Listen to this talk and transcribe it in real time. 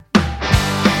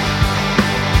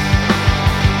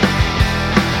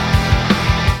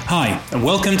and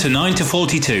welcome to 9 to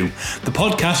 42, the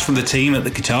podcast from the team at the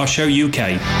Guitar Show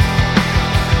UK.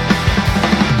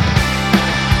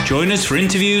 Join us for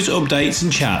interviews, updates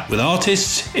and chat with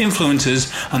artists,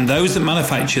 influencers and those that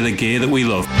manufacture the gear that we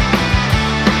love.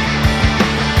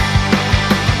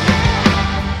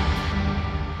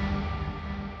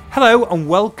 Hello and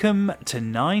welcome to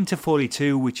 9 to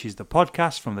 42, which is the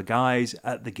podcast from the guys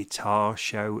at the Guitar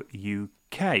Show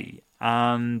UK.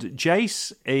 And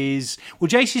Jace is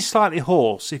slightly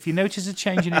hoarse. If you notice a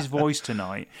change in his voice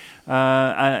tonight,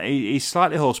 he's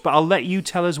slightly hoarse. But I'll let you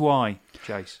tell us why,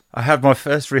 Jace. I had my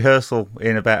first rehearsal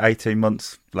in about 18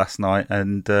 months last night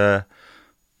and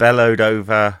bellowed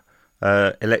over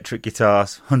electric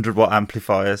guitars, 100-watt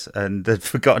amplifiers, and had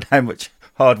forgotten how much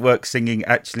hard work singing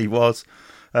actually was.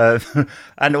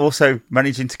 And also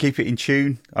managing to keep it in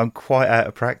tune. I'm quite out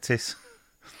of practice.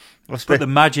 But the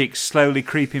magic's slowly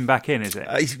creeping back in, is it?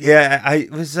 It's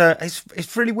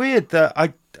really weird that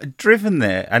I'd driven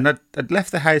there and I'd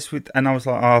left the house and I was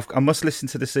like, I must listen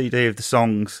to the CD of the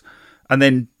songs, and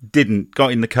then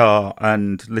got in the car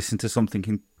and listened to something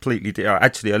completely different.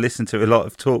 Actually, I listened to a lot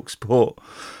of Talk Sport,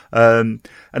 and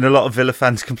a lot of Villa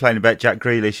fans complain about Jack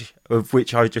Grealish, of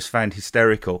which I just found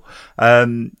hysterical.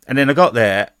 And then I got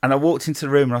there and I walked into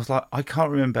the room and I was like, I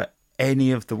can't remember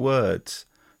any of the words.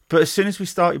 But as soon as we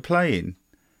started playing,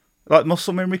 like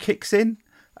muscle memory kicks in,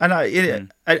 and I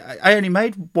only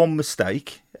made one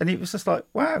mistake, and it was just like,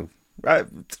 wow,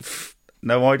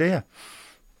 no idea.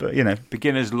 But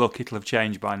beginner's luck, it'll have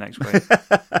changed by next week.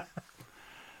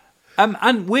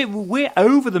 And we're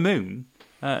over the moon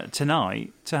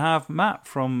tonight to have Matt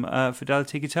from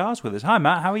Fidelity Guitars with us. Hi,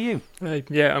 Matt. How are you?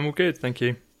 Yeah, I'm all good, thank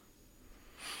you.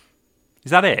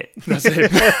 Is that it? That's it.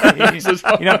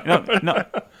 No.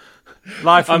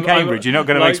 Live from Cambridge, you're not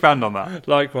going to expand on that?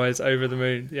 Likewise, over the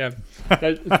moon, yeah.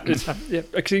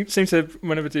 It seems to,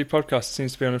 whenever I do podcasts, it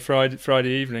seems to be on a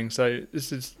Friday evening, so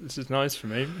this is nice for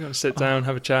me. I'm going to sit down,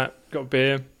 have a chat, got a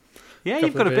beer. Yeah,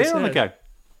 you've got a beer on the go.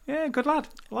 Yeah, good lad.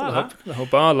 The whole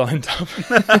bar lined up.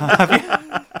 Have you?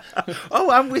 Oh,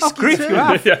 and whiskey too. You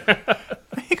have. Yeah.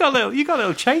 You got a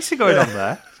little chaser going on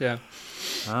there. Yeah.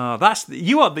 Oh,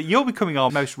 you're becoming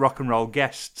our most rock and roll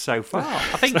guest so far.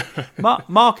 I think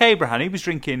Mark Abraham, he was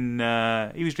drinking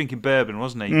bourbon,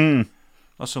 wasn't he?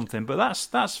 Or something. But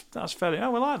that's fairly. Oh,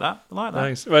 we like that.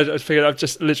 Thanks. Well, I figured I've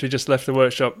just left the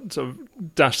workshop, sort of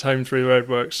dashed home through the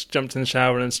roadworks, jumped in the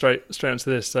shower, and then straight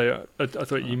onto this. So I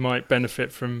thought you might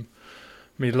benefit from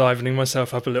me livening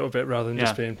myself up a little bit rather than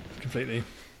just being completely.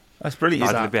 That's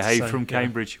brilliant. Badly behaved from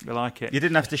Cambridge. We like it. You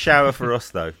didn't have to shower for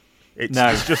us though.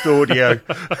 It's just audio.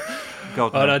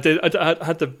 God, no. And I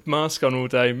had the mask on all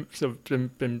day, sort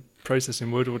of been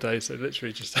processing wood all day, so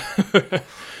literally just had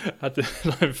the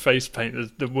face paint,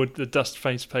 the dust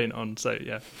face paint on. So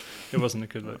yeah, it wasn't a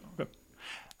good look.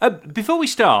 Before we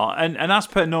start, and as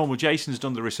per normal, Jason's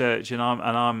done the research, and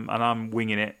I'm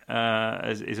winging it,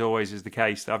 as is always is the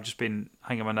case. I've just been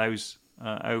hanging my nose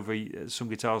over some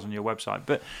guitars on your website.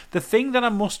 But the thing that I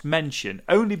must mention,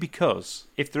 only because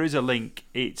if there is a link,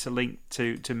 it's a link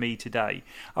to me today.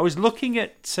 I was looking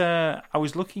at the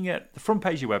front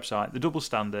page of your website, the double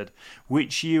standard,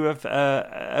 which you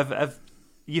have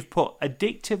you've put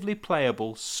addictively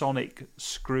playable sonic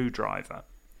screwdriver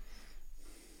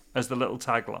as the little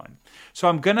tagline. So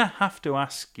I'm gonna have to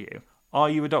ask you, are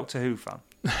you a Doctor Who fan?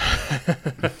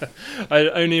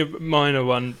 Only a minor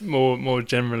one, more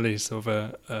generally sort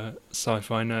of a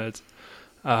sci-fi nerd.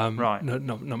 Right.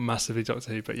 Not massively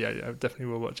Doctor Who, but yeah, I definitely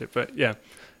will watch it. But yeah,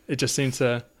 it just seemed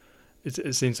to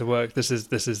work. This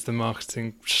is the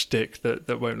marketing shtick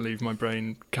that won't leave my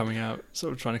brain coming out,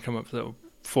 sort of trying to come up with little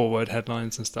 4-word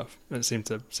headlines and stuff. And it seemed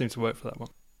to work for that one.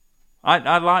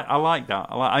 I like that.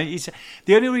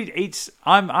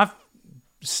 I've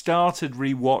started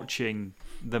rewatching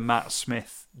the Matt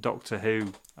Smith Doctor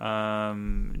Who. I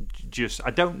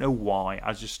don't know why.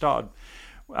 I just started.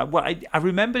 I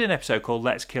remembered an episode called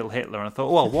Let's Kill Hitler, and I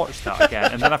thought, I'll watch that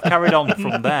again. And then I've carried on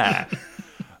from there.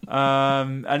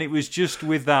 And it was just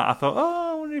with that, I thought,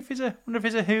 I wonder if he's a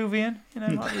Whovian,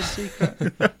 like the secret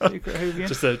Whovian.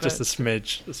 Just a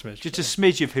smidge. Just a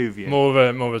smidge of Whovian. More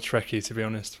of a Trekkie, to be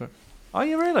honest. But. Are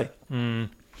you really? Yeah.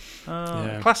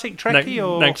 Classic Trekkie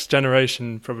or Next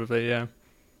Generation, probably, yeah.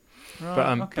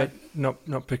 Right, but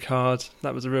not Picard.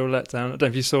 That was a real letdown. I don't know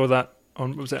if you saw that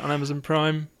was it on Amazon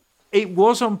Prime? It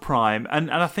was on Prime, and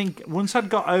I think once I'd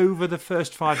got over the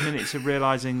first 5 minutes of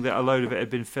realising that a load of it had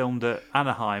been filmed at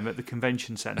Anaheim at the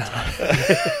convention centre.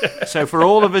 So for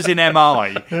all of us in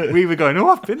MI, we were going,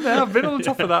 I've been there, I've been on the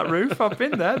top of that roof, I've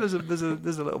been there, there's a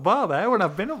little bar there, and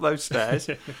I've been up those stairs.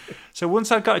 So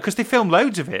once I'd got it, because they filmed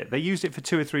loads of it, they used it for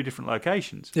 2 or 3 different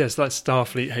locations. Yeah, it's like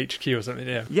Starfleet HQ or something.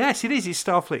 Yeah. Yes, it is. It's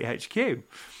Starfleet HQ.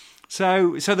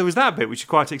 So there was that bit, which is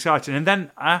quite exciting. And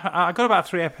then I got about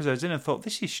 3 episodes in and thought,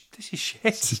 this is shit.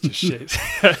 This is just shit.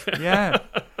 Yeah.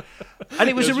 And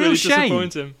it was a real really shame.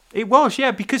 disappointing. It was,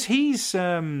 yeah, because he's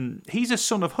a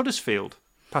son of Huddersfield,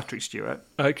 Patrick Stewart.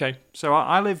 Okay. So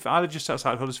I live just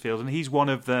outside Huddersfield, and he's one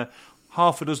of the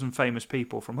half a dozen famous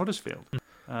people from Huddersfield.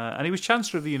 And he was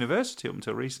Chancellor of the University up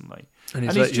until recently. And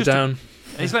he's let you down.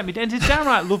 He's let me down. He's a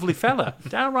downright lovely fella.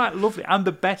 Downright lovely. And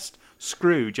the best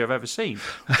Scrooge I've ever seen.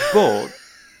 But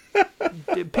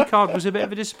Picard was a bit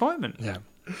of a disappointment. Yeah.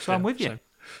 So I'm with you. So.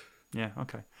 Yeah,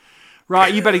 okay.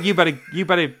 Right, you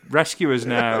better rescue us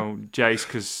now, Jace,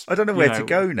 because I don't know where to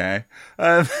go now.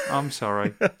 I'm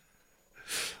sorry.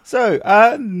 So,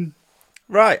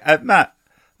 right, Matt,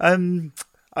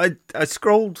 I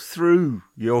scrolled through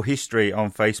your history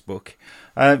on Facebook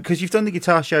because you've done the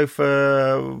guitar show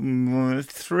for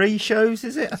 3 shows,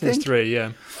 is it? I think it's 3,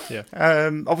 yeah.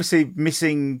 Obviously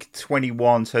missing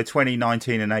 21, so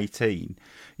 2019 and 18.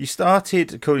 You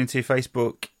started, according to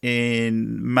Facebook,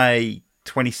 in May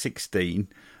 2016,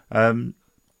 and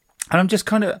I'm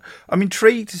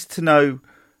intrigued to know,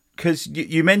 because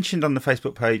you mentioned on the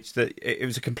Facebook page that it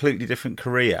was a completely different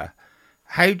career.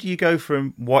 How do you go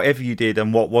from whatever you did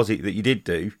and what was it that you did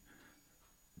do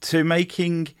to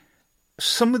making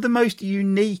some of the most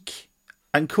unique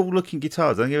and cool looking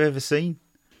guitars I think I've ever seen?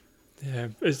 Yeah,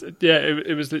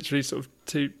 it was literally sort of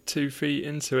two feet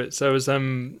into it. So it was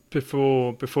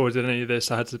before I did any of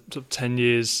this, I had sort of 10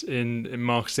 years in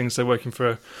marketing, so working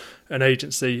for an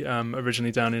agency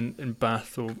originally down in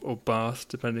Bath or Bath,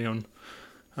 depending on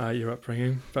your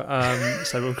upbringing. But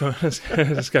so we'll go,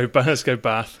 let's go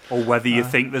Bath. Or whether you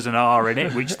think there's an R in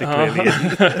it, which there clearly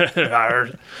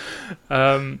isn't.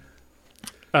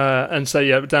 And so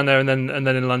yeah, down there, and then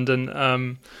in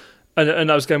London.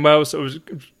 And I was going well, so I was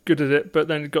good at it. But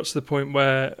then it got to the point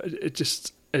where it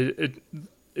just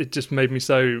made me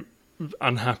so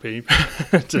unhappy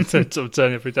to sort of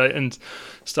turn every day, and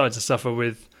started to suffer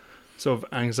with sort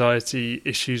of anxiety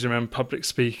issues around public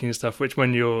speaking and stuff. Which,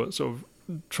 when you're sort of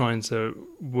trying to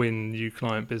win new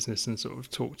client business and sort of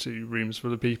talk to rooms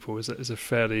full of people, is a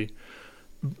fairly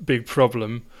big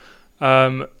problem.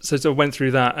 So sort of went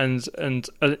through that, and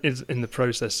in the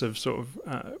process of sort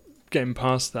of getting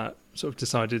past that, sort of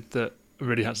decided that I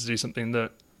really had to do something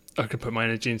that I could put my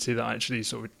energy into, that I actually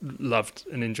sort of loved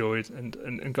and enjoyed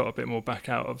and got a bit more back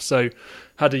out of. So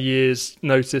had a year's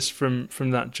notice from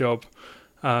that job,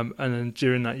 and then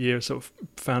during that year sort of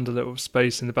found a little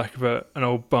space in the back of an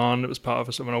old barn that was part of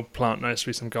a sort of an old plant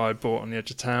nursery some guy bought on the edge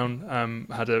of town.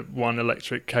 Had one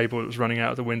electric cable that was running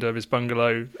out of the window of his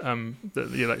bungalow,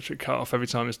 the electric cut off every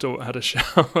time his daughter had a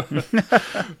shower.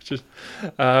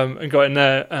 And got in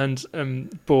there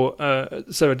and bought,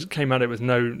 so I came at it with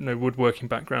no woodworking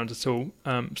background at all.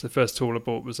 So the first tool I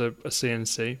bought was a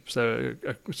CNC, so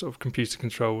a sort of computer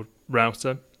controlled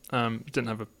router. Didn't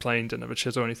have a plane, didn't have a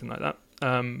chisel or anything like that,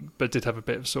 but did have a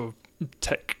bit of sort of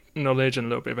tech knowledge and a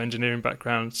little bit of engineering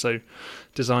background. So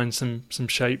designed some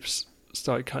shapes,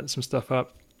 started cutting some stuff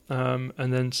up, and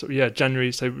then sort of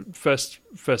January. So first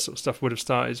sort of stuff would have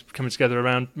started coming together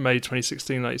around May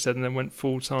 2016, like you said, and then went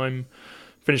full time.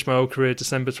 Finished my old career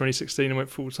December 2016 and went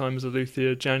full time as a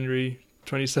luthier January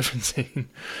 2017,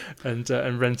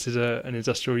 and rented an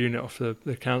industrial unit off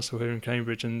the council here in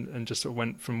Cambridge, and just sort of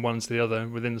went from one to the other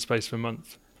within the space of a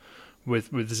month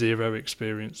with zero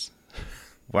experience.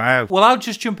 Wow. Well, I'll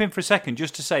just jump in for a second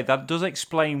just to say that does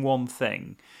explain one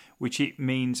thing, which it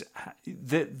means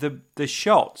the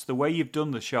shots, the way you've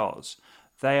done the shots,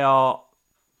 they are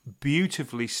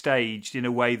beautifully staged in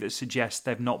a way that suggests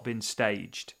they've not been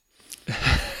staged.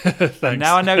 Thanks.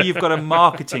 Now I know you've got a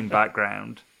marketing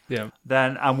background. Yeah.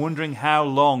 Then I'm wondering how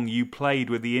long you played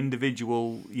with the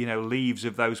individual, leaves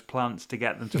of those plants to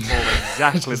get them to fall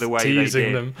exactly the way they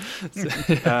did.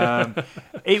 Them.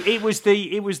 It was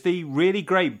the really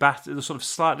great the sort of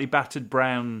slightly battered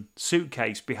brown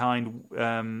suitcase behind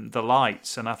the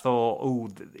lights, and I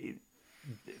thought, I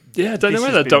don't know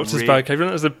where that doctor's bag came from.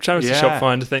 That was a charity shop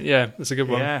find. I think, that's a good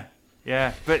one.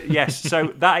 Yeah. But yes,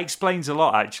 so that explains a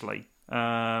lot actually.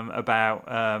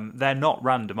 About they're not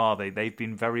random, are they? They've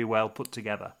been very well put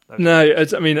together. No,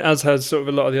 I mean, as has sort of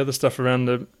a lot of the other stuff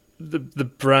around the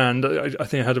brand. I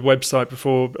think I had a website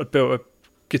before I built a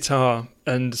guitar,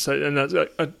 and that's,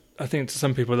 I think to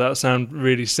some people that sound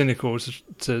really cynical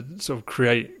to sort of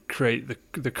create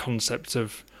the concept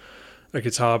of a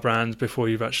guitar brand before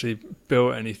you've actually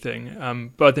built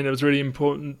anything. But I think it was really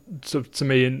important to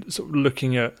me in sort of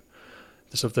looking at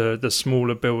the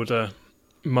smaller builder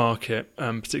market,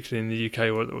 particularly in the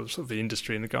UK or sort of the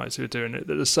industry and the guys who are doing it,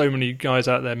 that there's so many guys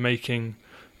out there making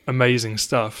amazing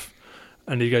stuff,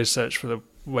 and you go search for the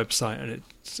website and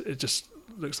it just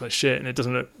looks like shit, and it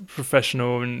doesn't look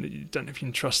professional, and you don't know if you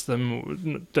can trust them, or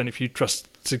don't know if you trust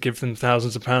to give them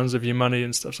thousands of pounds of your money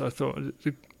and stuff. So I thought,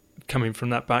 coming from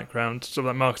that background, sort of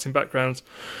that marketing background,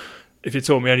 if it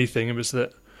taught me anything, it was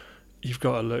that you've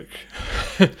got to look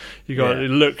you got to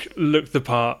look the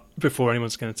part before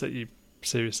anyone's going to take you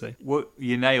seriously. Well,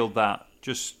 you nailed that.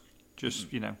 Just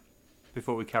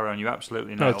before we carry on, you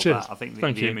absolutely nailed that. I think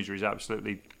the imagery is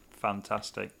absolutely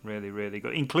fantastic, really, really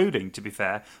good, including, to be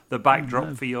fair, the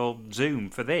backdrop for your Zoom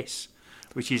for this,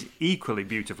 which is equally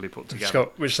beautifully put together.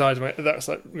 Which side? That's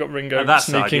like we've got Ringo that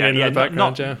sneaking in the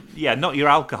background. Not your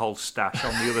alcohol stash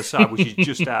on the other side, which is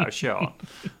just out of shot.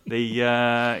 The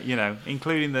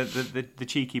including the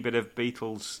cheeky bit of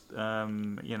Beatles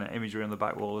imagery on the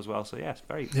back wall as well. So yes,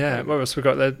 very What else we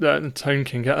got there? The Tone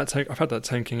King. I've had that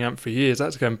Tone King amp for years. I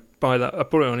had to go and buy that. I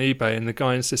bought it on eBay, and the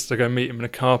guy insisted I go meet him in a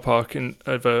car park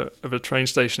of a train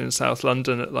station in South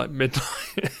London at like midnight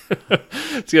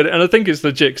to get it. And I think it's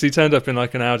legit because he turned up in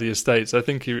like an Audi estate. So I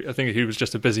think he was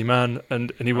just a busy man,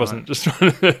 and he wasn't just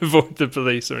trying to avoid the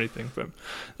police or anything. But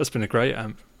that's been a great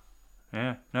amp.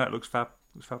 Yeah, no, it looks fab.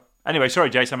 Anyway, sorry,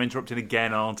 Jason, I'm interrupting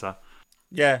again, aren't I?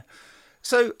 Yeah.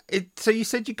 So you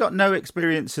said you got no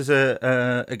experience as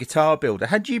a guitar builder.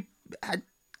 Had you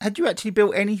actually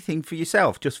built anything for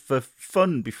yourself just for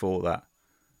fun before that?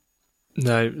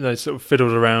 No, sort of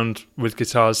fiddled around with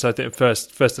guitars. So I think the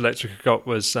first electric I got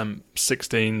was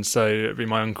 16. So it'd be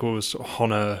my uncle's sort of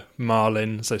Honor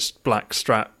Marlin, so black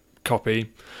Strat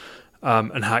copy.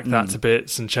 And hacked that to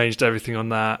bits and changed everything on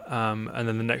that. And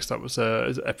then the next up was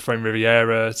a Epiphone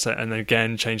Riviera, and then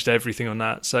again changed everything on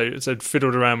that. So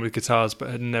fiddled around with guitars, but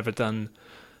had never done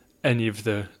any of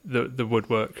the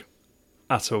woodwork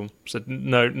at all. So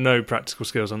no practical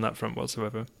skills on that front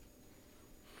whatsoever.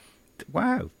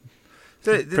 Wow.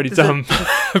 Pretty dumb.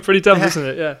 Pretty dumb, isn't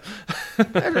it? Yeah.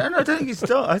 I don't think it's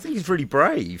dumb. I think it's really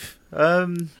brave.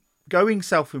 Going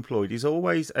self-employed is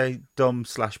always a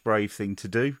dumb/brave thing to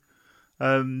do.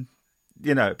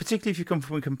 Particularly if you come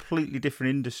from a completely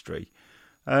different industry.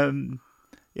 So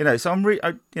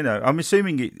I'm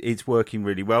assuming it's working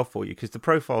really well for you because the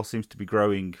profile seems to be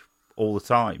growing all the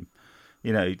time.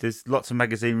 There's lots of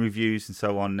magazine reviews and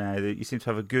so on now. You seem to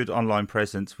have a good online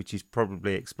presence, which is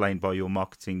probably explained by your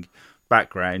marketing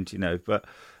background. But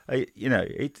it's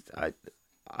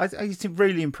a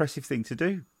really impressive thing to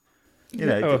do.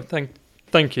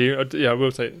 Thank you. I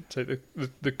will take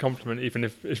the compliment, even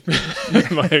if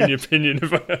my only opinion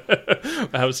of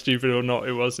how stupid or not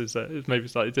it was is that it's maybe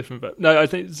slightly different. But no, I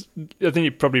think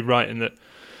you're probably right in that.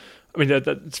 I mean,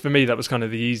 that for me that was kind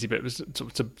of the easy bit, was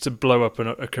to blow up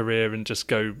a career and just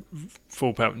go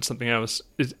full power into something else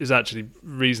is actually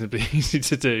reasonably easy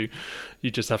to do. You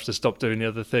just have to stop doing the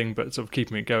other thing, but sort of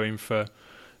keeping it going for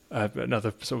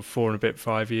another sort of 4 and a bit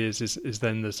 5 years is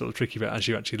then the sort of tricky bit as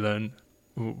you actually learn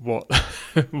what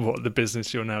the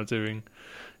business you're now doing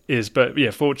is. But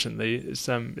yeah, fortunately it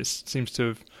seems to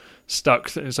have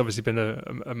stuck. It's obviously been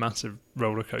a massive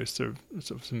roller coaster of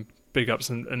sort of some big ups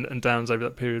and downs over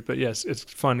that period, but yes, it's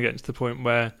finally getting to the point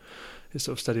where it's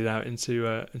sort of studied out into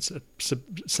a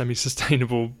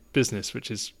semi-sustainable business,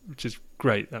 which is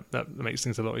great. That makes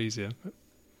things a lot easier.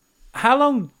 How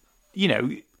long,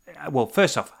 well,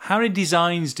 first off, how many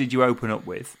designs did you open up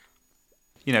with?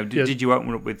 Did you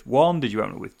open up with 1? Did you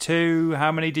open up with 2?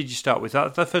 How many did you start with?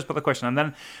 That's the first part of the question. And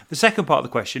then the second part of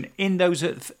the question, in those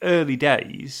early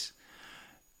days,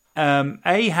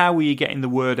 A, how were you getting the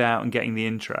word out and getting the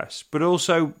interest? But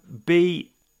also,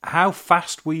 B, how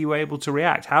fast were you able to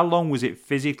react? How long was it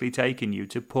physically taking you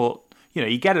to put,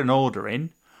 you get an order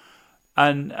in,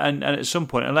 and at some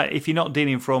point, if you're not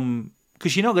dealing from...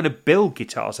 Because you're not going to build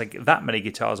guitars, like that many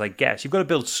guitars, I guess. You've got to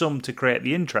build some to create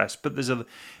the interest. But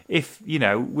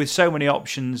with so many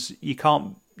options, you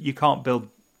can't build.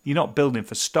 You're not building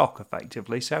for stock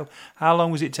effectively. So how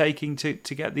long was it taking to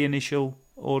get the initial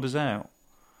orders out?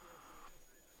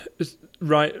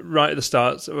 Right at the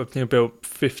start, I think I built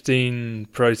 15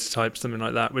 prototypes, something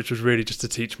like that, which was really just to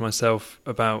teach myself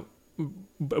about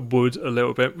wood a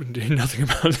little bit, do nothing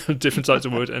about different types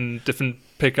of wood and different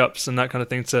pickups and that kind of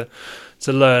thing, to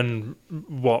learn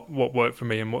what worked for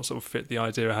me and what sort of fit the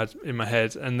idea I had in my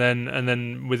head. And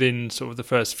then within sort of the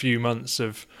first few months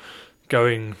of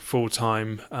going full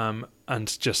time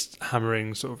and just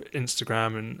hammering sort of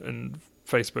Instagram and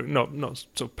Facebook, not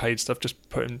sort of paid stuff, just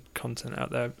putting content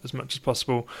out there as much as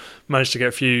possible, managed to get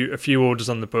a few orders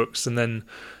on the books, and then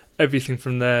everything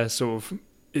from there sort of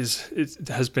it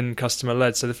has been customer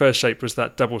led. So the first shape was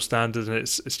that double standard, and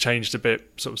it's changed a bit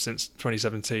sort of since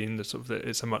 2017.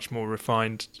 It's a much more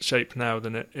refined shape now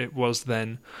than it was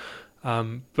then.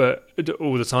 But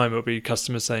all the time it'll be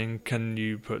customers saying, can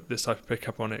you put this type of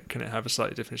pickup on it? Can it have a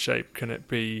slightly different shape? Can it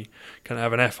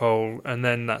have an F-hole? And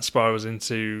then that spirals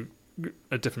into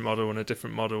a different model and a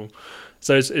different model.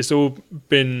 So it's all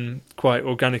been quite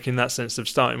organic in that sense of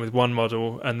starting with one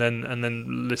model and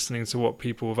then listening to what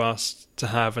people have asked to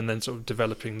have, and then sort of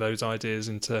developing those ideas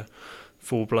into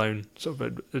full-blown sort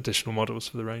of additional models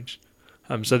for the range.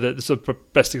 So the sort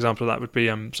of best example of that would be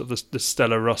sort of the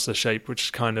Stella Rossa shape, which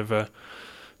is kind of a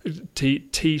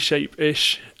T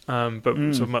shape-ish, but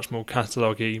sort of much more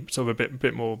catalogue-y, sort of a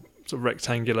bit more sort of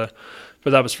rectangular. But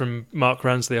that was from Mark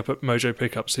Ransley up at Mojo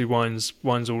Pickups, who winds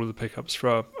all of the pickups for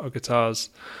our guitars.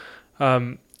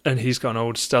 And he's got an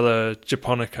old Stella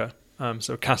Japonica,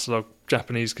 so a catalogue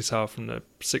Japanese guitar from the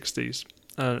 60s.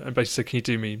 And basically said, can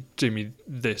you do me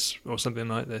this or something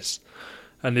like this?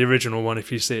 And the original one,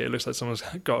 if you see it, it looks like someone's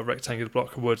got a rectangular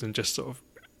block of wood and just sort of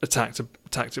attacked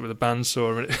it with a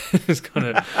bandsaw, and it's kind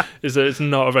of it's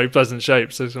not a very pleasant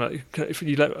shape. So it's like, if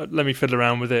you let me fiddle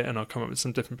around with it, and I'll come up with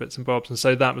some different bits and bobs. And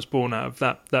so that was born out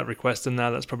of that request, and now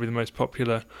that's probably the most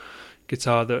popular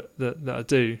guitar that I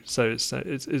do. So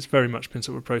it's very much been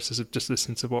sort of a process of just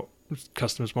listening to what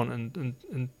customers want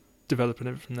and developing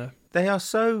it from there. They are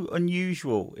so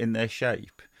unusual in their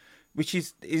shape, which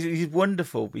is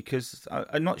wonderful, because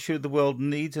I'm not sure the world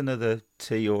needs another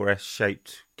T or S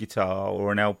shaped guitar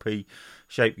or an LP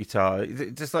shaped guitar.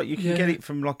 It's just like you can get it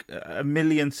from like a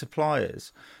million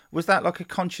suppliers. Was that like a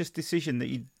conscious decision that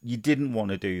you didn't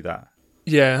want to do that?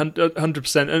 Yeah,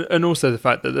 100%, and also the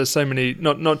fact that there's so many,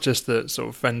 not just that sort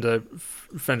of Fender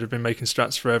have been making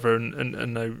Strats forever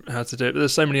and know how to do it, but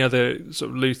there's so many other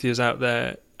sort of luthiers out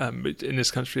there in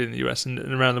this country, in the US and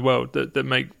around the world that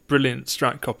make brilliant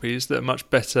Strat copies that are much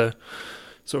better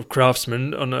sort of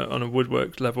craftsmen on a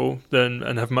woodwork level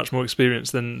and have much more experience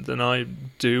than I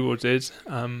do or did.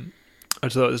 I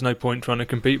just thought there's no point trying to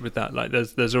compete with that. Like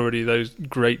there's already those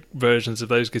great versions of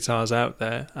those guitars out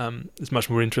there. It's much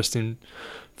more interesting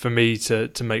for me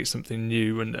to make something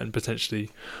new and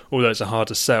potentially, although it's a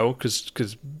harder sell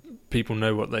because people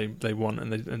know what they want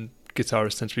and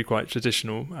guitarists tend to be quite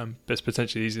traditional, but it's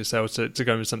potentially easier to sell to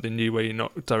go with something new where you're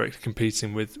not directly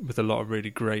competing with a lot of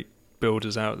really great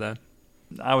builders out there.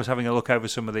 I was having a look over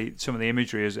some of the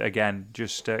imagery again,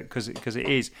 just because it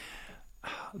is.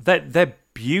 They're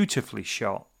beautifully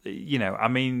shot. You know, I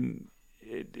mean,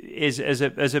 it is as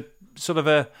a sort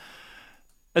of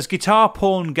as guitar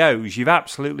porn goes, you've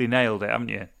absolutely nailed it, haven't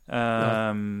you?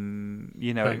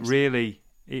 You know, thanks.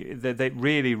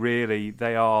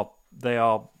 They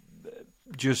are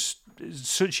just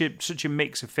such a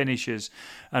mix of finishes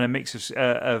and a mix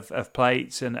of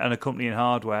plates and accompanying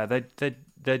hardware.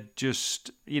 They're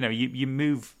just, you know, you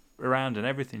move around and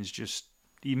everything's just.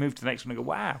 You move to the next one and go,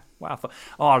 wow.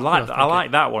 Oh, I like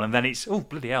that one, and then it's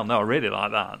bloody hell, no, I really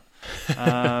like that.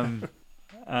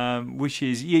 Which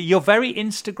is you're very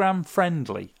Instagram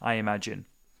friendly, I imagine.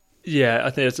 Yeah,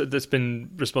 I think that's been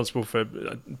responsible for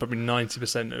probably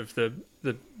 90% of the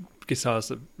guitars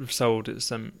that we've sold.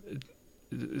 It's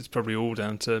probably all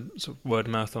down to sort of word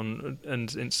of mouth and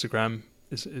Instagram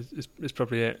is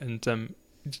probably it, and.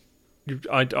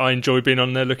 I enjoy being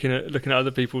on there looking at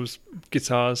other people's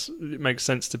guitars. It makes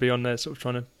sense to be on there, sort of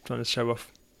trying to show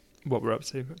off what we're up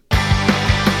to.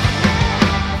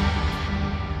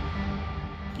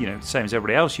 You know, same as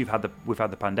everybody else. We've had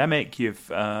the pandemic. You've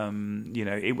you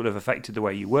know, it will have affected the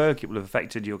way you work. It will have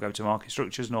affected your go-to-market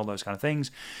structures and all those kind of things.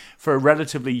 For a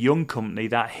relatively young company,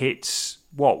 that hits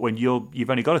when you've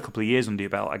only got a couple of years under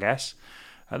your belt, I guess.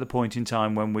 At the point in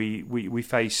time when we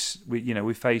face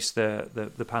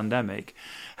the pandemic,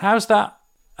 how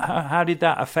did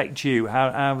that affect you?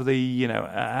 How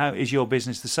is your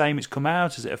business the same? It's come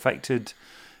out. Has it affected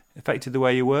the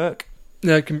way you work?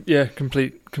 No,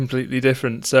 completely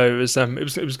different. So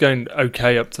it was going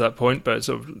okay up to that point, but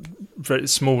sort of very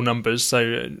small numbers.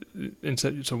 So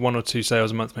so 1 or 2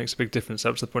 sales a month makes a big difference.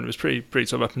 Up to the point it was pretty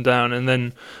sort of up and down, and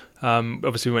then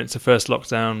obviously we went to first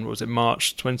lockdown. Was it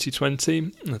March 2020?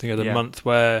 I think I had a month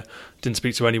where I didn't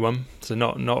speak to anyone. So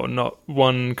not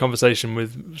one conversation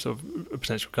with sort of a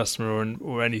potential customer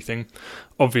or anything.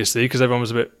 Obviously, because everyone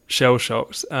was a bit shell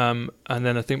shocked. And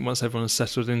then I think once everyone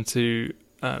settled into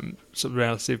sort of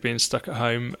reality of being stuck at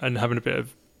home and having a bit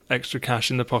of extra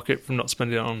cash in the pocket from not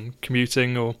spending it on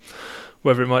commuting or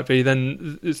whatever it might be,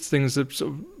 then things have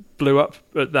sort of blew up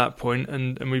at that point,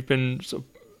 and we've been sort of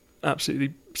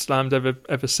absolutely slammed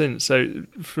ever since. So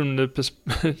from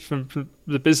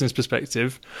the business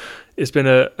perspective, it's been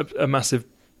a massive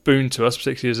boon to us,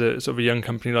 particularly as a sort of a young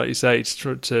company, like you say,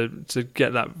 to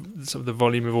get that sort of the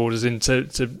volume of orders in to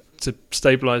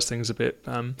stabilise things a bit.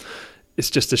 It's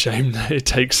just a shame that it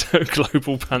takes a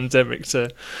global pandemic to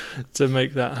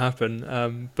make that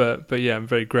happen. But yeah, I'm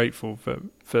very grateful for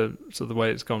sort of the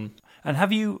way it's gone. And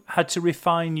have you had to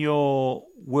refine your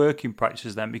working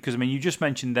practices then? Because I mean, you just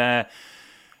mentioned there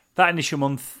that initial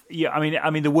month. Yeah, I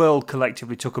mean, the world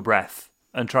collectively took a breath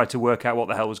and tried to work out what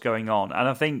the hell was going on. And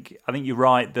I think you're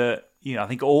right that, you know, I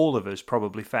think all of us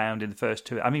probably found in the first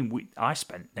two. I mean, I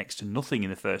spent next to nothing in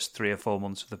the first 3 or 4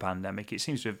 months of the pandemic. It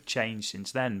seems to have changed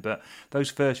since then, but those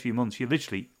first few months,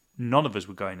 none of us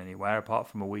were going anywhere apart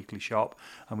from a weekly shop,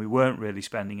 and we weren't really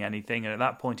spending anything. And at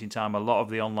that point in time, a lot of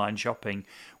the online shopping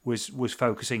was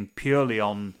focusing purely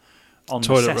on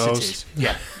toilet necessities. rolls.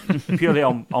 Yeah, purely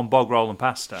on bog roll and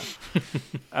pasta.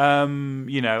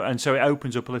 You know, and so it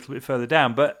opens up a little bit further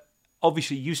down. But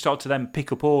obviously, you start to then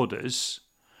pick up orders.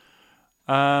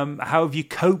 How have you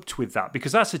coped with that?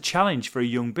 Because that's a challenge for a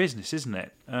young business, isn't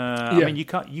it? I mean, you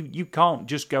can't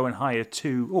just go and hire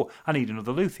two. Oh, I need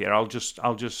another luthier. I'll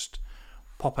just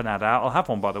pop an ad out. I'll have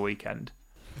one by the weekend.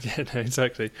 Yeah, no,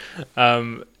 exactly.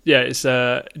 It's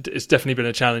definitely been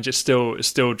a challenge. It's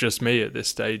still just me at this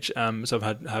stage. So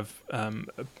I've have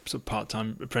sort of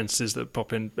part-time apprentices that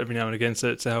pop in every now and again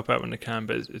to help out when they can,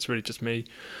 but it's really just me.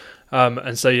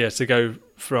 And so, yeah, to go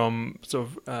from sort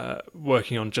of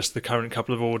working on just the current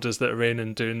couple of orders that are in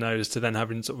and doing those to then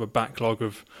having sort of a backlog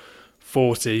of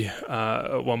 40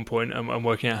 at one point and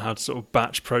working out how to sort of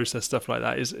batch process stuff like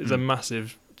that is a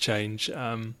massive change.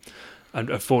 And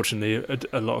unfortunately,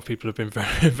 a lot of people have been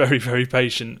very, very, very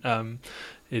patient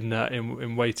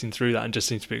in waiting through that and just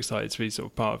seem to be excited to be sort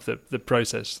of part of the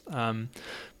process.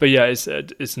 But yeah,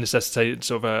 it's necessitated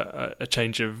sort of a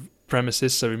change of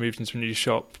premises. So we moved into a new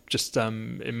shop just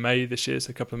in May this year,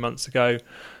 so a couple of months ago,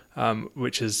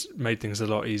 which has made things a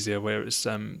lot easier. Where it's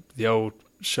the old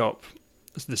shop,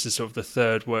 this is sort of the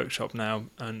third workshop now,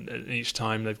 and each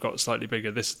time they've got slightly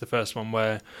bigger. This is the first one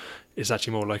where it's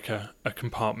actually more like a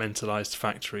compartmentalised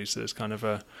factory. So there's kind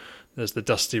of there's the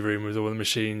dusty room with all the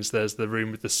machines. There's the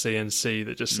room with the CNC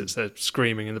that just sits there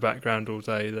screaming in the background all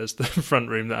day. There's the front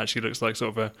room that actually looks like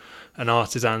sort of an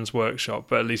artisan's workshop,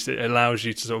 but at least it allows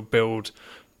you to sort of build,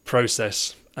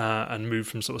 process, and move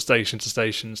from sort of station to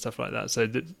station and stuff like that. So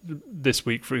this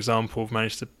week, for example, I've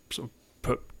managed to sort of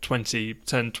put 20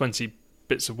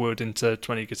 bits of wood into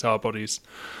 20 guitar bodies.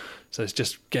 So it's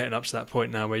just getting up to that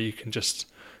point now where you can just,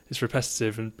 it's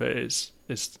repetitive, but it's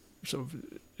sort of,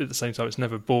 at the same time, it's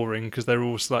never boring because they're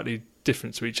all slightly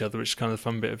different to each other, which is kind of the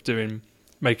fun bit of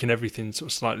making everything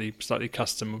sort of slightly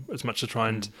custom, as much to try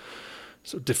and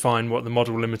sort of define what the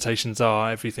model limitations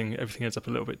are. Everything ends up a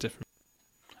little bit different.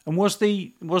 And was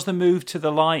the move to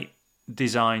the light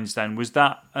designs then, was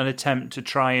that an attempt to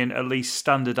try and at least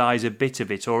standardise a bit of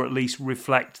it, or at least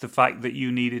reflect the fact that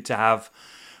you needed to have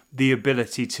the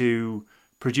ability to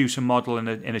produce a model in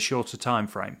a shorter time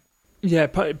frame? Yeah,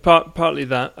 partly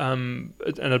that, and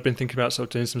I've been thinking about sort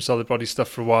of doing some solid body stuff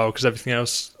for a while because everything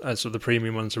else, sort of the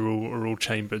premium ones are all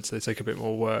chambered, so they take a bit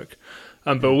more work.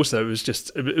 But also it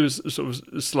was sort of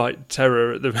a slight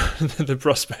terror at the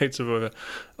prospect of an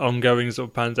ongoing sort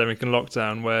of pandemic and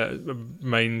lockdown, where the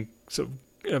main sort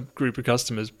of group of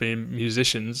customers, being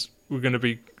musicians, were going to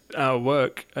be out of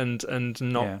work and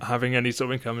not having any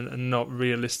sort of income and not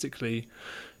realistically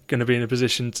going to be in a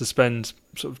position to spend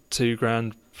sort of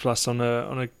 $2,000 plus on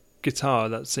a guitar.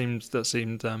 That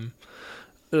seemed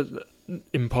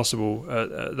impossible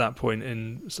at that point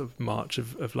in sort of March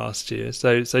of last year.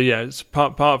 So yeah, it's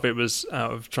part of it was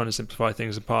out of trying to simplify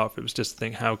things, and part of it was just to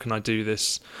think, how can I do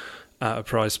this at a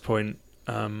price point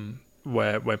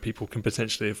where people can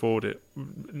potentially afford it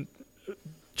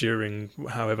during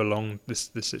however long this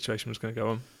situation was going to go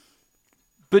on.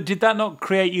 But did that not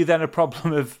create you then a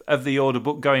problem of the order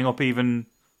book going up even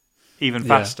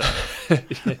faster? Yeah.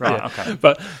 Right. Yeah. Okay.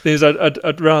 But the thing is,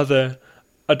 I'd rather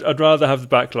have the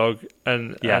backlog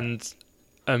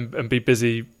and be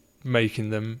busy making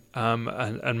them,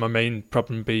 and my main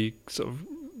problem be sort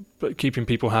of keeping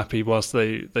people happy whilst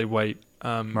they wait,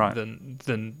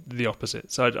 than the opposite.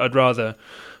 So I'd rather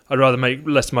make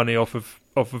less money off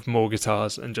of more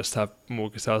guitars and just have more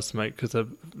guitars to make, because I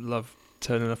love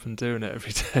turning up and doing it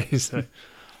every day. So.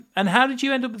 And how did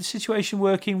you end up with the situation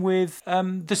working with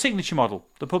the signature model,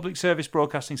 the public service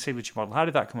broadcasting signature model? How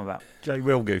did that come about? Jay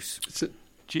Wilgoose.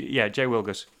 Jay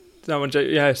Wilgoose. That one,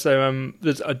 Jay. Yeah. So I'm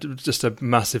just a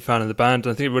massive fan of the band.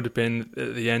 I think it would have been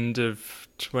at the end of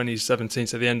 2017,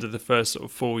 so the end of the first sort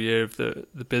of full year of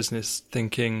the business,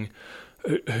 thinking,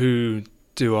 who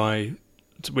do I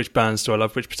which bands do I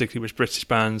love, particularly which British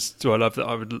bands do I love that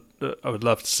I would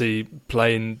love to see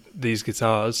playing these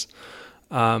guitars.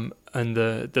 And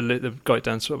they've got it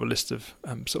down to sort of a list of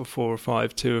sort of 4 or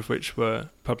 5, 2 of which were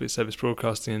public service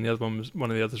broadcasting, and the other one was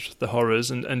one of the others was the Horrors,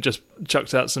 and just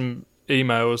chucked out some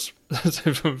emails.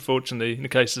 Unfortunately, in the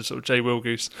case of sort of Jay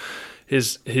Wilgoose,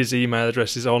 his email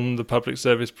address is on the public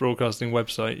service broadcasting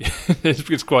website.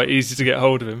 It's quite easy to get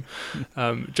hold of him.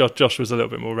 Josh was a little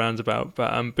bit more roundabout,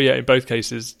 but yeah, in both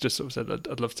cases, just sort of said,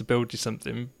 I'd love to build you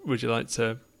something. Would you like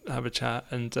to have a chat?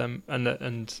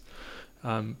 And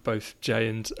both Jay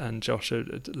and Josh are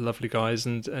lovely guys,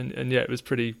 and yeah, it was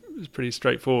pretty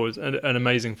straightforward and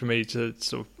amazing for me to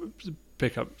sort of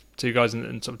pick up 2 guys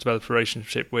and sort of develop a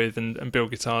relationship with and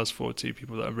build guitars for 2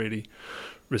 people that I really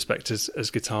respect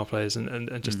as guitar players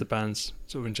and just the bands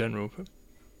sort of in general.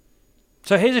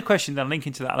 So here's a question then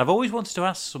linking to that, and I've always wanted to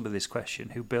ask somebody this question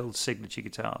who builds signature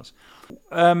guitars.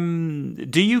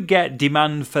 Do you get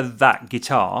demand for that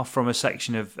guitar from a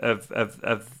section of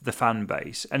the fan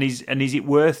base? And is it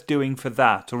worth doing for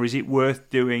that, or is it worth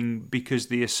doing because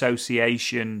the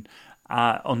association,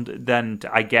 then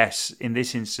I guess in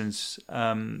this instance,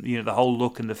 the whole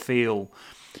look and the feel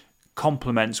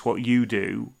complements what you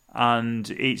do,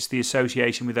 and it's the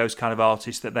association with those kind of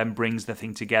artists that then brings the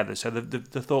thing together. So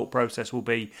the thought process will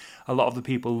be a lot of the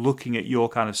people looking at your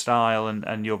kind of style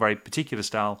and your very particular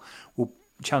style will,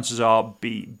 chances are,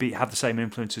 have the same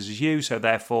influences as you. So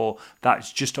therefore,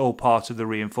 that's just all part of the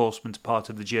reinforcement, part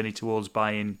of the journey towards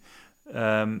buying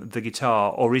the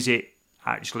guitar. Or is it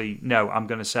actually, no, I'm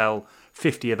going to sell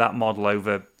 50 of that model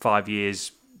over 5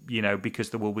 years, because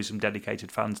there will be some dedicated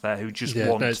fans there who just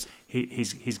want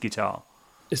his guitar.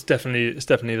 It's definitely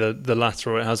the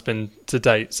latter, or it has been to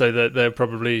date. So they're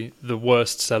probably the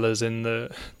worst sellers in the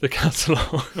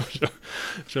catalogue.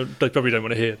 Sure, they probably don't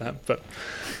want to hear that, but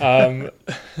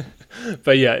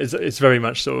but yeah, it's very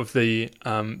much sort of the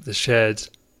shared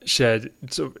sort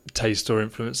of taste or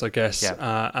influence, I guess,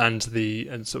 and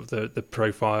sort of the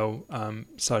profile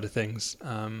side of things.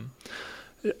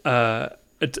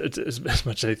 As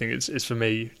much as anything, it's for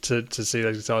me to see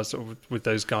those guitars sort of with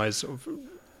those guys sort of.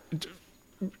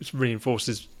 It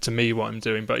reinforces to me what I'm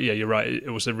doing, but yeah, you're right. It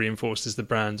also reinforces the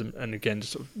brand, and again,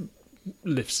 just sort of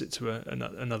lifts it to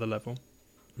another level.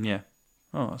 Yeah.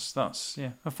 Oh, that's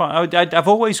yeah. I've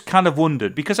always kind of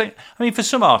wondered, because I mean, for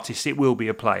some artists it will be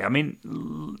a play. I mean,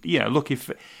 look,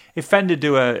 if Fender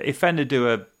do a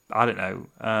I don't know,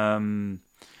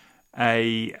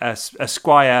 a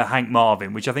Squier Hank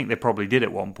Marvin, which I think they probably did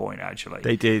at one point. Actually,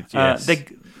 they did. Yes,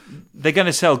 they're going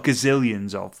to sell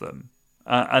gazillions of them.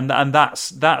 And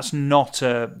that's not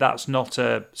a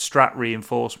Strat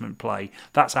reinforcement play.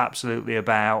 That's absolutely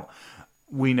about,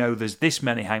 we know there's this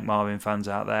many Hank Marvin fans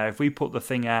out there. If we put the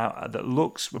thing out that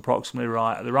looks approximately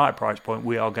right at the right price point,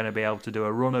 we are going to be able to do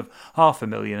a run of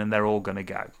 500,000, and they're all going to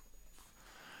go.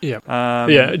 Yeah,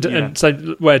 and so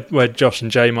where Josh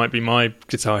and Jay might be my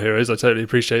guitar heroes, I totally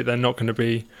appreciate they're not going to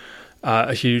be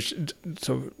a huge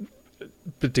sort of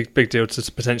big deal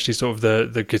to potentially sort of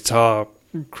the guitar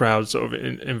crowd, sort of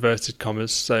in inverted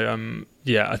commas. So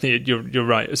I think you're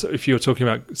right. So if you're talking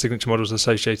about signature models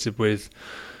associated with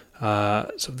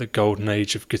sort of the golden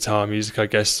age of guitar music, I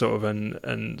guess, sort of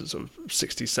and sort of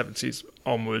 60s, 70s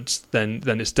onwards, then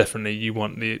it's definitely, you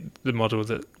want the model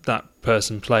that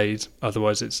person played.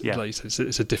 Otherwise, it's like you said,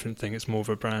 it's a different thing. It's more of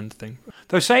a brand thing.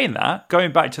 Though saying that,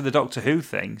 going back to the Doctor Who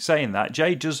thing,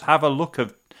 Jay does have a look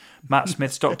of Matt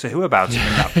Smith's Doctor Who about him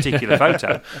in that particular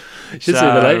photo. You should see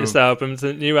the latest album.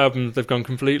 The new album, they've gone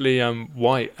completely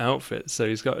white outfits.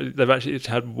 So they've actually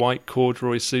had white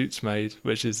corduroy suits made,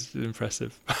 which is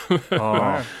impressive.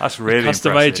 Oh, that's really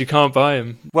custom impressive. made. You can't buy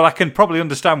them. Well, I can probably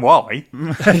understand why.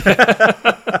 I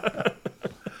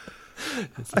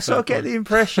sort of get the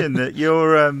impression that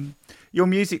your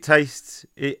music taste,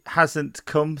 it hasn't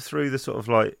come through the sort of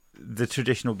like the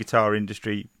traditional guitar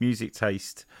industry music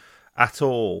taste at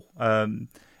all.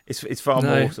 It's far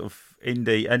more sort of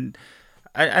indie, and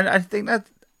I think that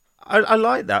I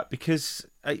like that, because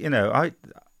I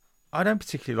don't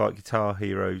particularly like Guitar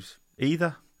Heroes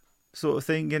either, sort of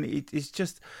thing, and it's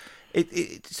just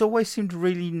it's always seemed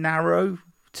really narrow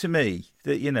to me,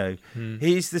 that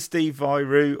here's the Steve Vai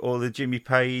route or the Jimmy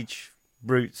Page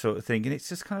route, sort of thing, and it's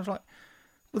just kind of like,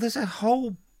 well, there's a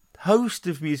whole host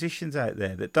of musicians out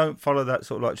there that don't follow that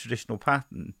sort of like traditional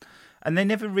pattern, and they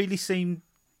never really seemed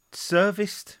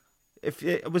serviced.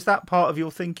 Was that part of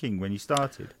your thinking when you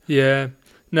started? Yeah,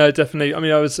 no, definitely. I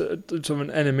mean, I was sort of an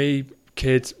NME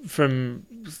kid from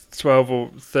 12 or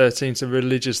 13, so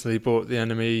religiously bought the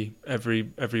NME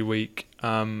every week,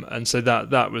 and so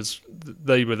that was,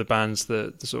 they were the bands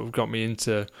that sort of got me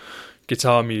into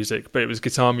guitar music, but it was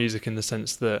guitar music in the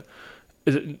sense that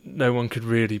no one could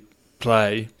really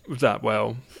play that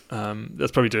well.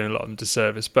 That's probably doing a lot of them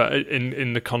disservice, but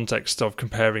in the context of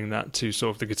comparing that to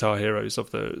sort of the guitar heroes of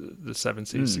the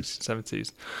 70s, 60s,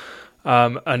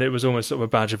 70s, and it was almost sort of a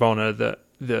badge of honor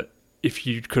that if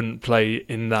you couldn't play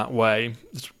in that way,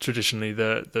 traditionally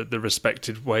the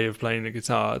respected way of playing the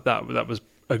guitar, that was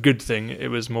a good thing. It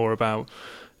was more about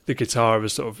the guitar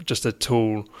was sort of just a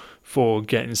tool for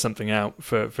getting something out,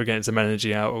 for getting some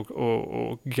energy out,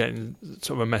 or getting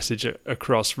sort of a message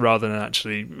across, rather than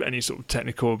actually any sort of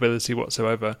technical ability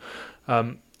whatsoever.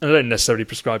 I don't necessarily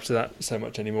prescribe to that so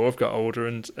much anymore. I've got older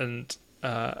and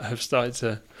have started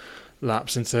to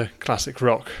lapse into classic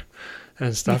rock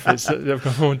and stuff. I've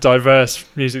got more diverse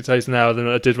music taste now than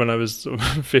I did when I was sort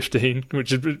of 15,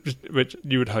 which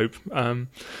you would hope.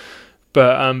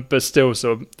 But still,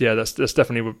 sort of, yeah, that's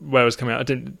definitely where I was coming out. I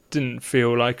didn't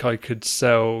feel like I could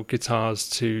sell guitars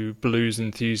to blues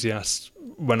enthusiasts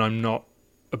when I'm not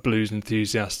a blues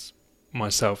enthusiast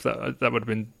myself. That would have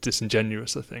been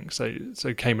disingenuous, I think.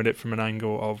 So came at it from an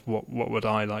angle of what would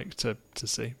I like to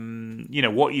see.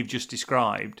 What you've just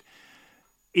described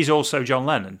is also John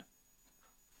Lennon.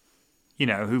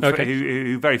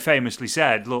 Who very famously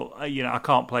said, "Look, I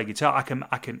can't play guitar. I can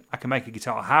make a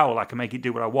guitar howl. I can make it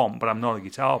do what I want, but I'm not a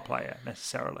guitar player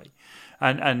necessarily."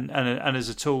 And as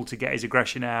a tool to get his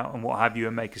aggression out and what have you,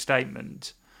 and make a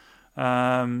statement.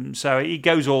 So it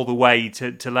goes all the way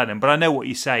to Lennon. But I know what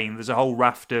you're saying. There's a whole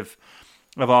raft of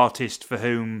artists for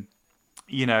whom,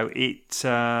 it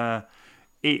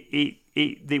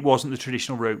wasn't the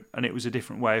traditional route, and it was a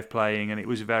different way of playing, and it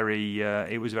was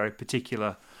very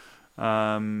particular.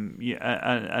 And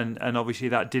obviously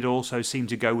that did also seem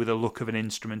to go with the look of an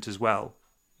instrument as well,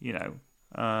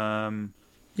 Yeah,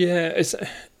 it's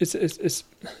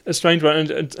a strange one,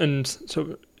 and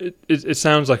sort of it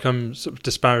sounds like I'm sort of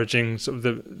disparaging sort of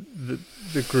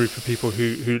the group of people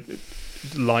who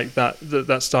like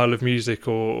that style of music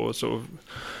or sort of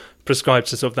prescribe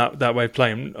to sort of that way of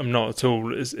playing. I'm not at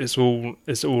all. It's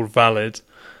all valid,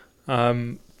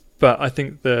 but I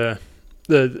think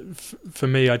for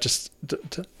me, I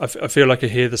feel like I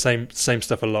hear the same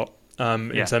stuff a lot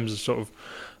in terms of sort of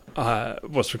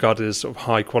what's regarded as sort of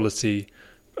high quality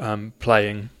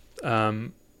playing,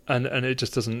 and it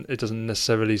just doesn't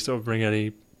necessarily sort of ring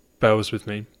any bells with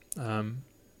me. Coming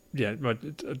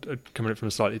in from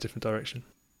a slightly different direction.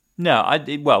 No,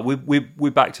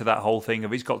 we're back to that whole thing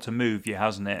of it's got to move you,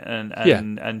 hasn't it?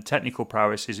 And technical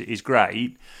prowess is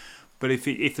great, but if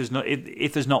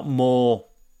there's not more.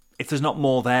 If there's not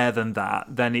more there than that,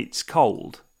 then it's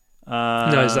cold.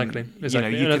 No, exactly.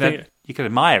 You can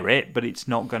admire it, but it's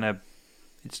not gonna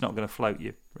float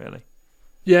you, really.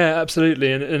 Yeah,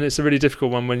 absolutely, and it's a really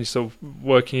difficult one when you're sort of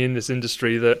working in this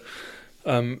industry that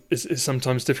it's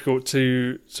sometimes difficult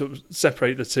to sort of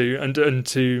separate the two and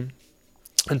to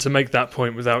make that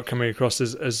point without coming across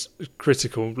as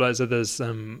critical. Like I said,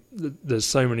 there's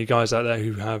so many guys out there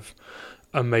who have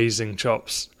amazing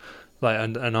chops.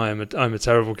 And I'm a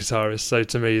terrible guitarist, so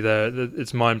to me,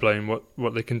 it's mind blowing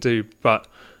what they can do. But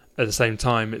at the same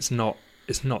time, it's not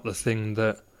the thing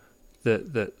that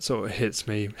sort of hits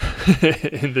me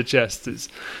in the chest.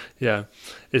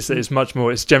 It's much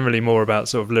more. It's generally more about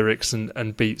sort of lyrics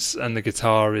and beats, and the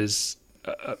guitar is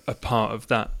a part of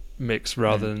that mix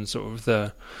rather than sort of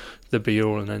the be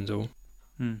all and end all.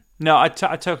 No, I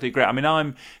totally agree. I mean,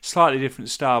 I'm slightly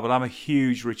different style, but I'm a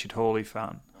huge Richard Hawley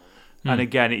fan. And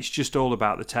again, it's just all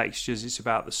about the textures. It's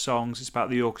about the songs. It's about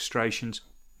the orchestrations.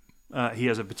 He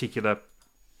has a particular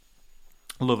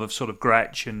love of sort of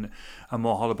Gretsch and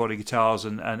more hollow body guitars,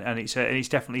 and it's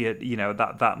definitely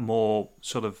that more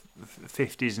sort of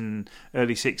 50s and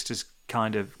early 60s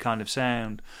kind of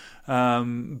sound.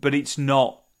 But it's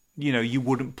not, you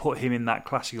wouldn't put him in that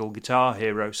classical guitar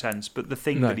hero sense. But the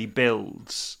thing that he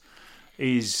builds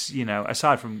is,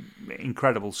 aside from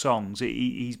incredible songs,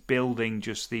 he's building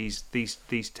just these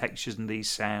textures and these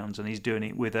sounds, and he's doing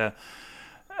it with a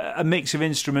mix of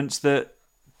instruments that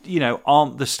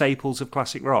aren't the staples of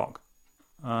classic rock.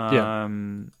 No,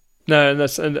 and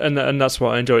that's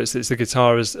what I enjoy. It's the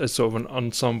guitar as sort of an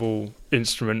ensemble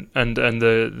instrument, and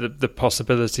the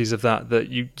possibilities of that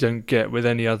you don't get with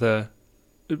any other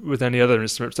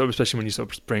instrument. So especially when you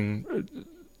sort of bring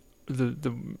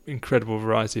the incredible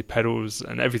variety of pedals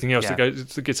and everything else that goes.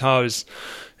 The guitar it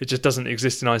just doesn't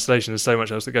exist in isolation. There's so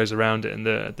much else that goes around it, and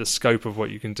the scope of what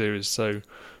you can do is so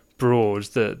broad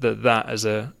that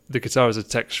the guitar as a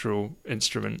textural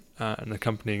instrument, an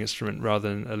accompanying instrument rather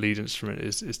than a lead instrument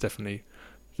is definitely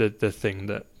the thing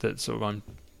that sort of I'm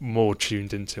more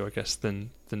tuned into, I guess,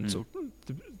 than sort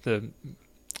of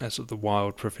sort of the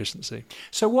wild proficiency.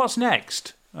 So what's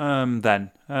next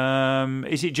then?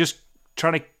 Is it just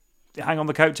trying to hang on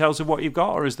the coattails of what you've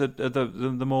got, or is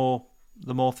the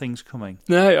more things coming?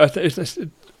 No, I think it's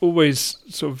always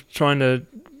sort of trying to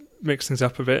mix things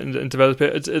up a bit and develop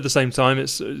it. At the same time,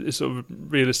 it's sort of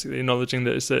realistically acknowledging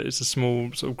that it's a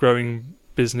small sort of growing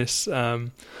business,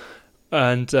 and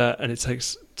it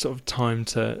takes sort of time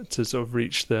to sort of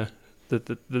reach the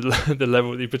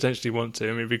level that you potentially want to. I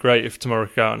mean, it'd be great if tomorrow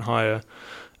could go out and hire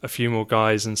a few more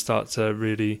guys and start to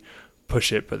really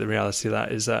push it, but the reality of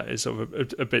that is sort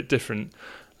of a bit different.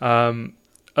 I'd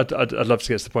love to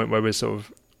get to the point where we're sort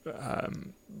of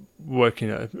working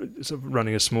at sort of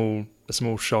running a small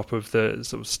shop of the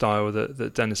sort of style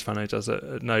that Dennis Fano does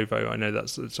at Novo. I know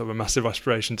that's sort of a massive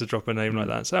aspiration to drop a name like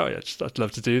that and say, oh yeah, I'd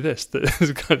love to do this.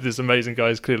 This amazing guy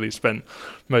has clearly spent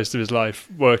most of his life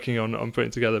working on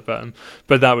putting together, but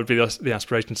that would be the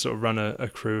aspiration, to sort of run a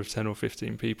crew of 10 or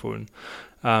 15 people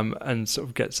and sort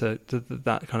of get to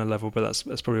that kind of level. But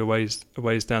that's probably a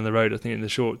ways down the road. I think in the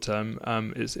short term,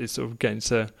 it's sort of getting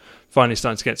to finally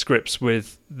starting to get to grips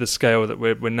with the scale that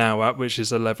we're now at, which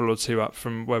is a level or two up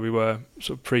from where we were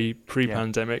sort of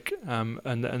pre-pandemic, and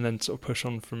then sort of push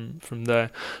on from there.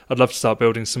 I'd love to start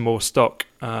building some more stock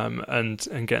and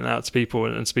getting out to people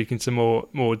and speaking to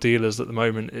more dealers. At the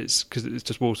moment, it's because it's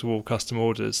just wall-to-wall custom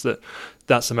orders.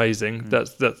 That's amazing.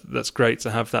 That's great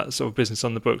to have that sort of business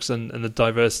on the books, and the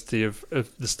diversity of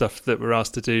the stuff that we're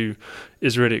asked to do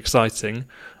is really exciting.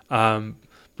 But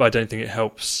I don't think it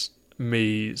helps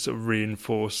me sort of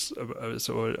reinforce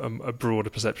a broader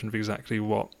perception of exactly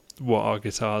what our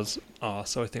guitars are.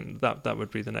 So I think that would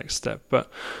be the next step.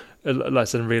 But like I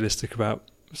said, I'm realistic about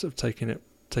sort of taking it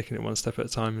one step at a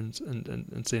time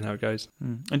and seeing how it goes.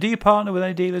 And do you partner with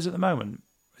any dealers at the moment?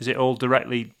 Is it all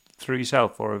directly through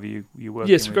yourself, or have you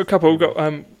working? Yes, we've got a couple. We've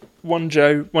got one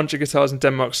Joe Guitars in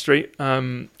Denmark Street,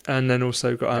 and then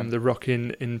also got the Rock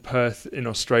in Perth in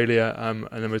Australia,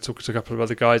 and then we're talking to a couple of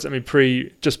other guys. I mean,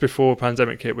 just before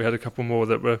pandemic hit, we had a couple more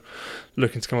that were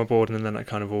looking to come aboard, and then that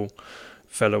kind of all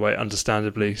fell away,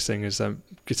 understandably, seeing as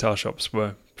guitar shops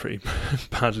were pretty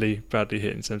badly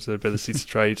hit in terms of their ability to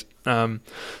trade.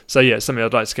 So yeah, something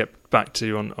I'd like to get back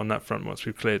to on that front once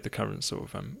we've cleared the current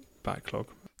sort of backlog.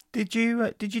 Did you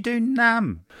do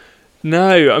NAMM?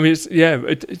 No, I mean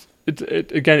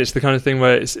again, it's the kind of thing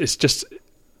where it's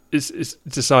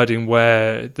deciding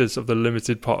where the sort of the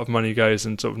limited pot of money goes,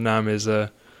 and sort of NAMM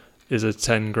is a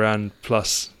 10 grand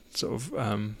plus sort of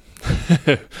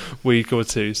week or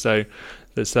two. So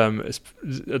there's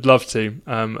I'd love to,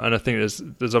 and I think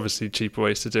there's obviously cheaper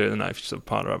ways to do it than that if you sort of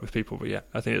partner up with people. But yeah,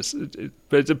 I think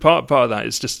but a part of that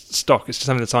is just stock. It's just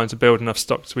having the time to build enough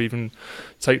stock to even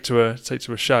take to a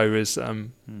show is a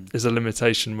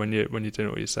limitation when you're doing it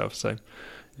all yourself. So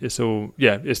it's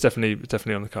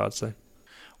definitely on the cards. So.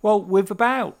 Well, we've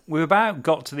about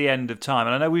got to the end of time,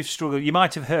 and I know we've struggled. You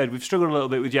might have heard we've struggled a little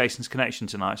bit with Jason's connection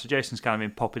tonight. So Jason's kind of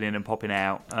been popping in and popping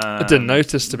out. I didn't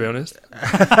notice, to be honest.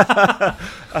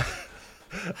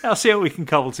 I'll see what we can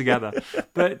cobble together.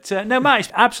 But no, Matt,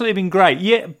 it's absolutely been great.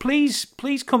 Yeah, please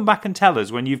come back and tell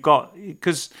us when you've got,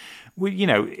 because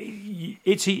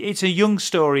it's a young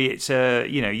story. It's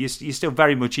you're still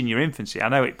very much in your infancy. I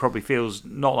know it probably feels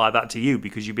not like that to you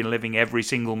because you've been living every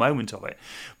single moment of it.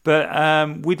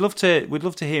 But we'd love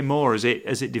to hear more as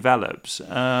it develops.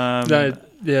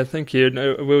 Yeah, thank you.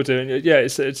 No, I will do. And yeah,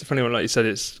 it's a funny one, like you said.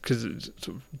 It's because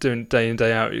sort of doing day in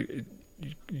day out, you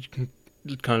can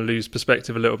kind of lose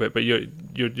perspective a little bit, but you're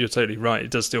totally right.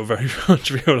 It does still very much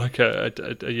feel like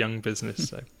a young business.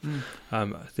 So I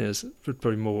think there's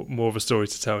probably more of a story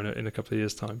to tell in a couple of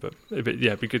years' time. But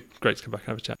it'd be great to come back and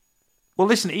have a chat. Well,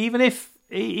 listen, even if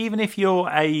you're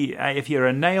if you're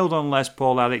a nailed on Les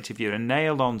Paul addict, if you're a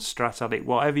nailed on Strat addict,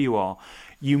 whatever you are,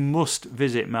 you must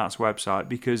visit Matt's website,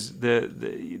 because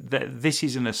this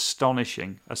is an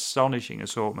astonishing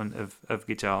assortment of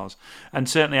guitars. And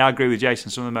certainly I agree with Jason,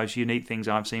 some of the most unique things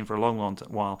I've seen for a long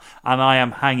while. And I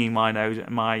am hanging my nose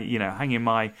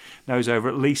over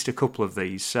at least a couple of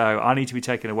these. So I need to be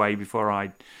taken away before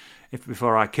I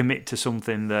commit to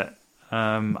something that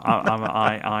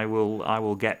I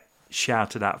will get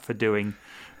shouted at for doing.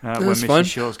 When Mrs.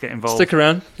 Shorts get involved, stick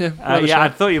around. Yeah, I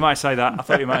thought you might say that.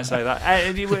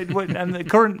 And the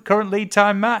current lead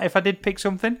time, Matt, if I did pick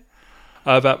something,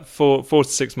 about 4 to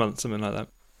 6 months, something like that.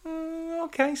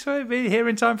 Okay, so it'll be here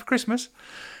in time for Christmas.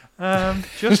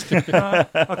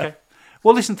 Okay.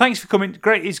 Well, listen, thanks for coming.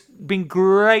 Great, it's been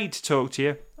great to talk to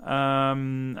you,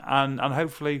 and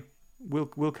hopefully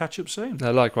we'll catch up soon.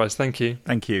 No, likewise. Thank you.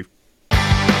 Thank you.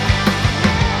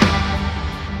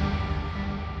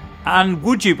 And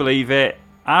would you believe it?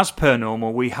 as per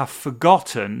normal, we have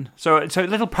forgotten. So a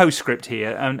little postscript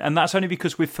here, and that's only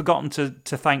because we've forgotten to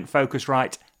thank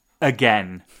Focusrite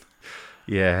again.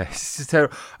 Yeah, it's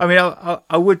terrible. I mean,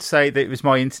 I would say that it was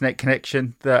my internet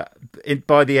connection that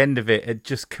by the end of it had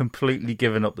just completely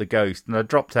given up the ghost, and I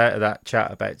dropped out of that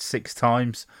chat about 6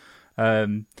 times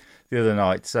the other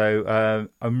night. So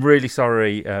I'm really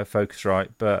sorry,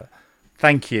 Focusrite, but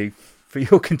thank you for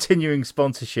your continuing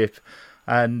sponsorship.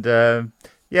 And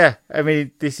yeah, I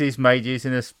mean, this is made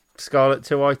using a Scarlett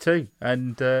 2i2,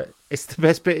 and it's the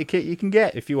best bit of kit you can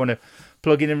get if you want to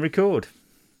plug in and record.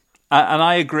 And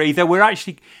I agree. Though we're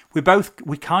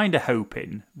kind of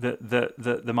hoping that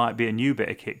there might be a new bit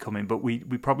of kit coming, but we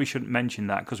probably shouldn't mention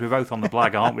that because we're both on the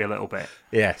blag, aren't we? A little bit.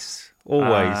 Yes,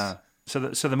 always. So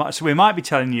we might be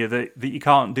telling you that you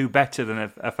can't do better than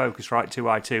a Focusrite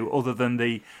 2i2, other than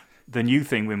the new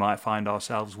thing we might find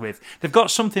ourselves with. They've got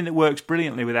something that works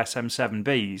brilliantly with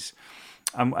SM7Bs.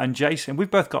 And Jason, we've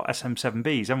both got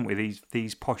SM7Bs, haven't we?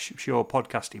 These posh, Shure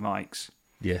podcasty mics.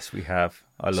 Yes, we have.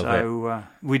 I love it. So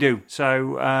we do.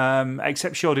 So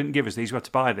except Shure didn't give us these. We had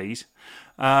to buy these.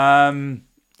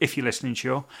 If you're listening,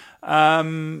 Shure.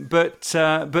 But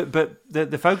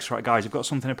the Focusrite guys have got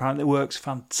something apparently that works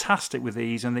fantastic with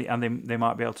these, and they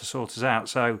might be able to sort us out.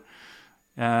 So,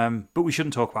 but we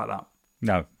shouldn't talk about that.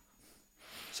 No.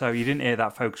 So you didn't hear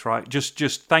that, Focusrite.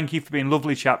 Just thank you for being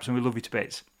lovely chaps, and we love you to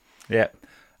bits. Yeah.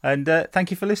 And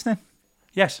thank you for listening.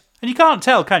 Yes. And you can't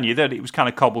tell, can you, that it was kind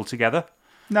of cobbled together?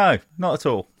 No, not at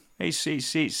all. It's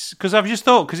because I've just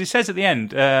thought, because it says at the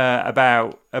end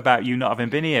about you not having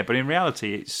been here, but in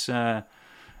reality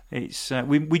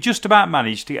we just about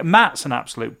managed to get. Matt's an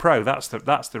absolute pro. That's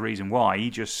the reason why he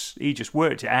just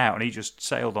worked it out and he just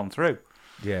sailed on through.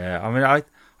 Yeah, I mean I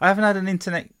haven't had an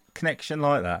internet connection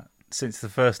like that since the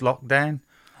first lockdown.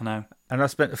 I know. And I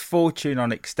spent a fortune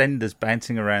on extenders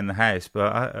bouncing around the house,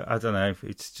 but I don't know.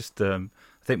 It's just I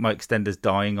think my extender's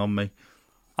dying on me.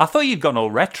 I thought you'd gone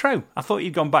all retro. I thought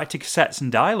you'd gone back to cassettes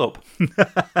and dial-up.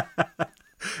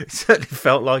 It certainly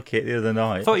felt like it the other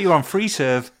night. I thought you were on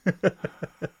FreeServe.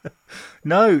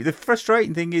 No, the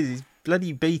frustrating thing is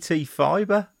bloody BT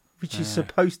Fibre, which is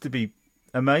supposed to be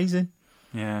amazing.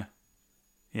 Yeah.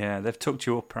 Yeah, they've tucked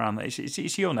you up around that.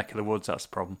 It's your neck of the woods, that's the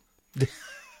problem.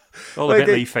 All a bit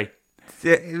leafy.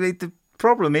 The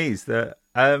problem is that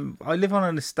I live on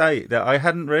an estate that I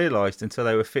hadn't realised until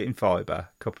they were fitting fibre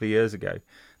a couple of years ago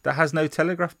that has no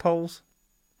telegraph poles.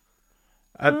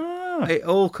 It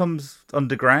all comes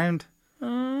underground.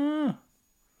 Or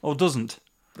doesn't.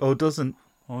 Or doesn't.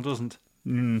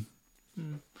 Mm.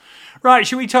 Right,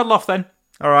 should we toddle off then?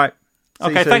 All right.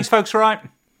 Okay, thanks folks, all right.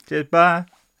 Cheers, bye.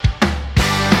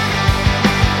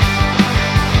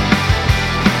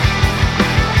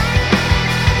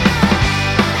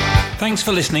 Thanks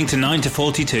for listening to 9 to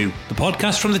 42, the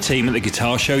podcast from the team at the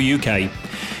Guitar Show UK.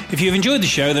 If you've enjoyed the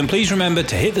show, then please remember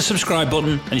to hit the subscribe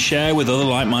button and share with other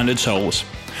like-minded souls.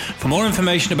 For more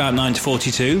information about 9 to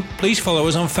 42, please follow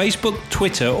us on Facebook,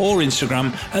 Twitter or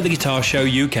Instagram at the Guitar Show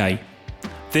UK.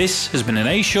 This has been an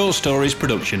A Short Stories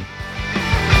production.